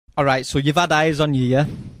Alright, so you've had eyes on you, yeah?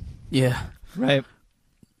 Yeah. Right.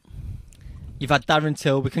 You've had Darren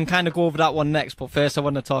Till. We can kind of go over that one next, but first I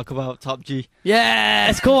want to talk about Top G.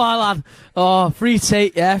 Yes, come on, lad. Oh, free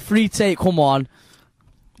Tate, yeah, free Tate, come on.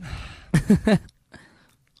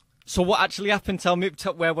 So what actually happened? Tell me,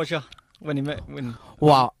 where was you when he met?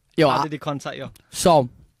 Wow. Yo, how did he contact you? So,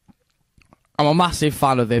 I'm a massive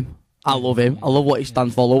fan of him. I love him. I love what he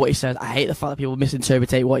stands for. I love what he says. I hate the fact that people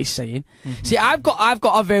misinterpret what he's saying. See, I've got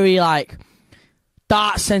a very like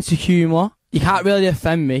dark sense of humour. You can't really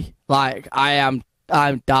offend me. Like I'm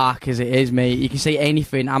dark as it is, mate. You can say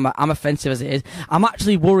anything. I'm offensive as it is. I'm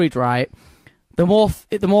actually worried, right? The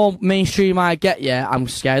more mainstream I get, yeah, I'm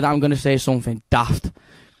scared that I'm gonna say something daft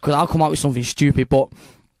because I'll come out with something stupid. But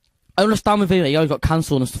I understand with him, he always got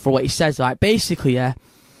cancelled and stuff for what he says. Like basically, yeah.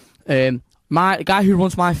 The guy who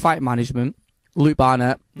runs my fight management, Luke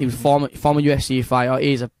Barnett, he was former UFC fighter.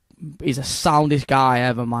 He's the soundest guy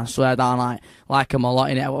ever, man. Swear down, like him a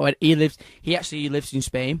lot in it. He actually lives in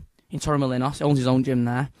Spain, in Torremolinos. He owns his own gym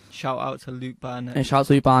there. Shout out to Luke Barnett. And shout out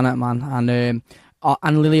to Luke Barnett, man.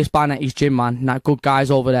 And Lilius Barnett, his gym, man. Like, good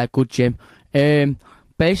guys over there, good gym.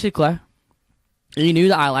 Basically, he knew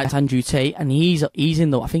that I liked Andrew Tate, and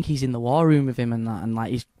I think he's in the war room with him and that, and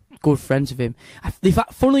like he's good friends with him.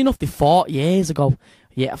 Funnily enough, they fought years ago.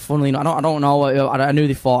 Yeah, funnily enough, I don't know. I knew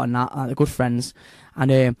they fought and that. They're good friends,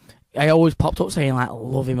 and I always popped up saying like, I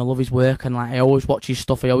love him, I love his work, and like I always watch his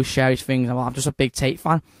stuff. I always share his things. I'm just a big Tate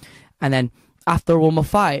fan. And then after I won my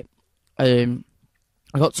fight, I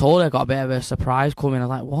got told I got a bit of a surprise coming. I was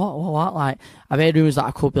like, what? Like I've heard rumours that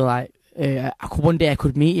I could be like, one day I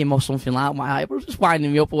could meet him or something like that. Like, it was just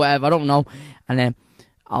winding me up or whatever. I don't know. And then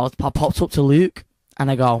I popped up to Luke. And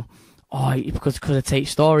I go, because of Tate's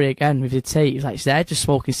story again with the Tate. He's like, he's there just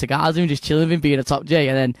smoking cigars and just chilling with him, being a top J.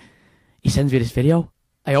 And then he sends me this video.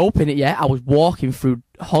 I open it, yeah. I was walking through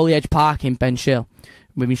Holly Edge Park in Benchill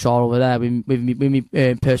with me Shaw over there, with me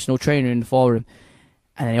personal trainer in the forum.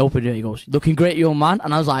 And then he opened it, he goes, looking great, young man.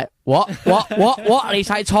 And I was like, what? And he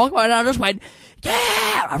started talking about it, and I just went,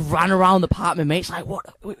 yeah. I ran around the park, my mate's like, what?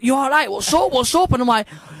 You alright? What's up? And I'm like,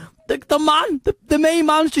 the main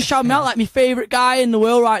man's just shouted me out, like my favourite guy in the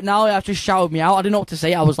world right now. He just shouted me out. I didn't know what to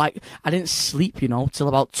say. I was like, I didn't sleep, till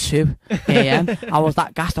about 2 a.m. I was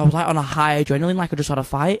that gassed. I was like on a high adrenaline, like I just had a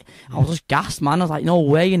fight. I was just gassed, man. I was like, no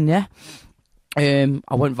way, and yeah.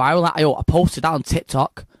 I went viral. I posted that on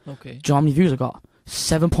TikTok. Okay. Do you know how many views I got?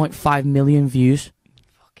 7.5 million views.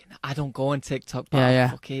 Fucking, I don't go on TikTok, but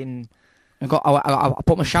yeah. Fucking. I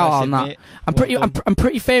put my shout out on that. Mate. I'm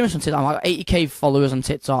pretty famous on TikTok. I got 80k followers on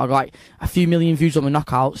TikTok. I got like a few million views on my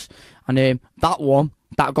knockouts, and that one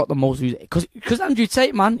that got the most views because Andrew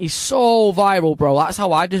Tate, man, he's so viral, bro. That's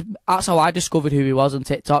how I discovered who he was on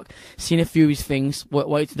TikTok. Seen a few of his things,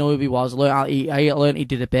 wanted to know who he was. I learned he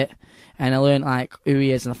did a bit, and I learned like who he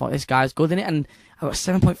is, and I thought this guy's good in it. And I got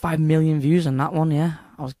 7.5 million views on that one. Yeah,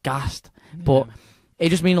 I was gassed, but. It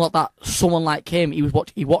just means a lot that someone like him, he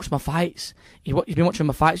watched my fights. He's been watching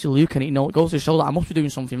my fights with Luke, and it goes to show that I must be doing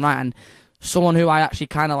something right. And someone who I actually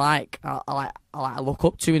kind of like, I look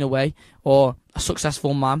up to in a way, or a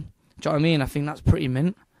successful man. Do you know what I mean? I think that's pretty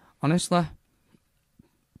mint, honestly.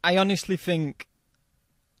 I honestly think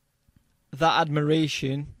that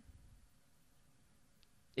admiration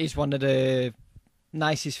is one of the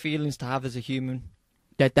nicest feelings to have as a human.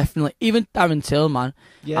 Yeah, definitely. Even Darren Till, man.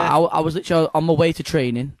 Yeah. I was literally on my way to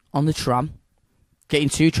training on the tram, getting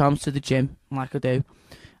 2 trams to the gym, like I do,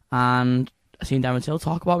 and I seen Darren Till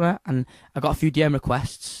talk about me, and I got a few DM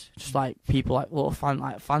requests, just like people like little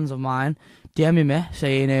fans of mine, DMing me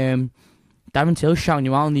saying, Darren Till shouting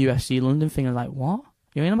you out on the UFC London thing. I was like, what?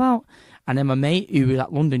 You mean about? And then my mate who was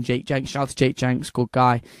at London, Jake Jenks, shout out to Jake Jenks, good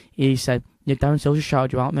guy. He said, yeah, Darren Till just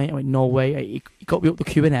shouted you out, mate. I went, no way. He got me up the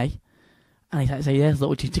Q&A. And he's like, yeah,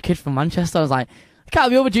 little ginger kid from Manchester. I was like, it can't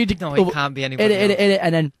be over ginger. No, it can't be anybody else.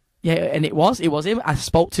 And then, yeah, and it was him. I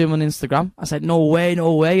spoke to him on Instagram. I said, no way.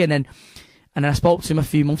 And then I spoke to him a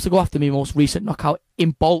few months ago after my most recent knockout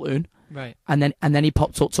in Bolton. Right. And then he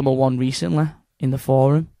popped up to my one recently in the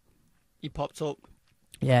forum. He popped up?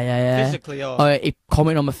 Yeah. Physically, or? He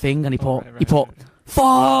commented on my thing, and he put,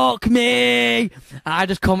 fuck me. And I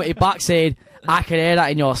just commented back saying, I can hear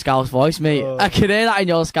that in your Scouse voice, mate. I can hear that in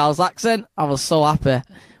your Scouse accent. I was so happy.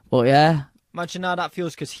 But yeah. Imagine how that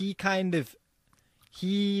feels, because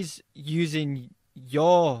he's using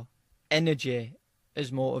your energy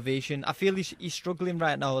as motivation. I feel he's struggling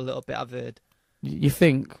right now a little bit, I've heard. You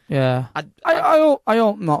think? Yeah. I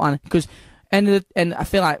hope not, man. Because, and I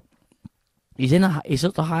feel like he's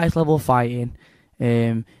at the highest level of fighting.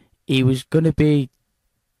 He was going to be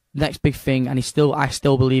next big thing, and I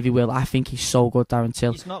still believe he will. I think he's so good, Darren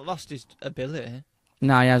Till. He's not lost his ability.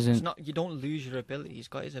 No, he hasn't. It's not. You don't lose your ability. He's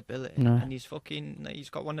got his ability, No. and he's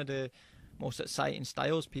got one of the most exciting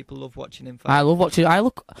styles. People love watching him fight. I love watching.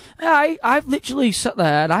 I've literally sat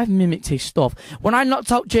there and I've mimicked his stuff. When I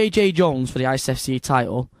knocked out JJ Jones for the ISFC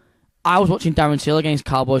title, I was watching Darren Till against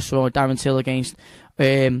Cowboy Cerrone, Darren Till against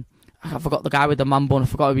I forgot the guy with the man bun. I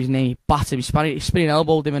forgot his name. He battered him. He spinning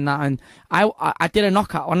elbowed him and that. And I did a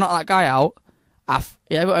knockout. I knocked that guy out.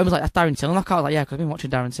 Everyone was like, that's Darren Till knockout. I was like, yeah, because I've been watching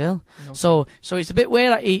Darren Till. Okay. So it's a bit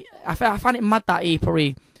weird that I find it mad that he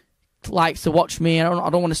probably likes to watch me. I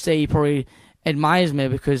don't want to say he probably admires me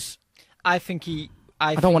because I think he.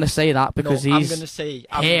 I don't want to say that because he's I'm gonna say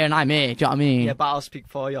here and I'm here. Do you know what I mean? Yeah, but I'll speak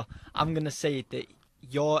for you. I'm gonna say that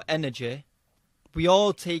your energy. We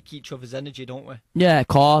all take each other's energy, don't we? Yeah, of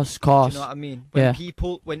course. Do you know what I mean? When yeah.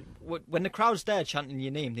 people, when the crowd's there chanting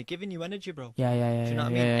your name, they're giving you energy, bro. Yeah. Do you know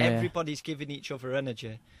what I mean? Yeah. Everybody's giving each other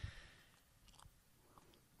energy.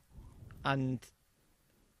 And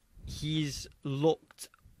he's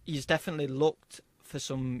definitely looked for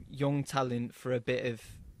some young talent for a bit of,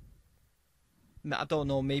 I don't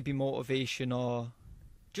know, maybe motivation or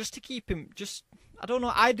just to keep him, I don't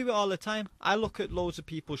know. I do it all the time. I look at loads of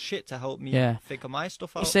people's shit to help me figure my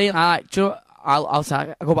stuff out. You see, I'll say,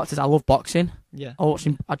 I go back to this. I love boxing. Yeah. Do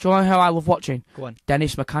you know how I love watching? Go on.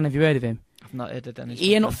 Dennis McCann. Have you heard of him? I've not heard of Dennis.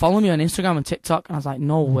 He ended up following me on Instagram and TikTok, and I was like,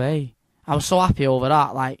 no way. I was so happy over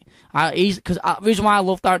that. Like, the reason why I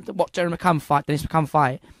love watch Darren McCann fight, Dennis McCann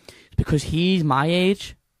fight, is because he's my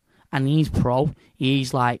age, and he's pro.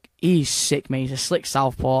 He's sick, mate. He's a slick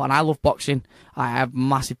southpaw, and I love boxing. I'm a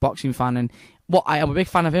massive boxing fan, and I'm a big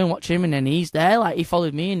fan of him, watch him, and then he's there, like, he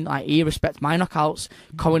followed me, and, like, he respects my knockouts,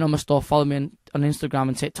 comment on my stuff, follow me on Instagram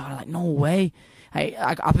and TikTok. I'm like, no way.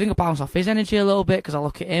 I think I bounce off his energy a little bit, because I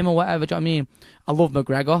look at him or whatever, do you know what I mean? I love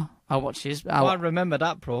McGregor. I watch his... I remember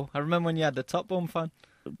that, bro. I remember when you had the top bone fan.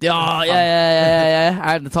 Oh, yeah.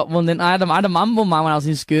 I had the top one, didn't I? I had a man bun, man, when I was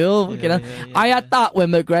in school. I had that when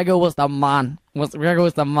McGregor was the man. McGregor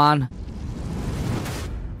was the man.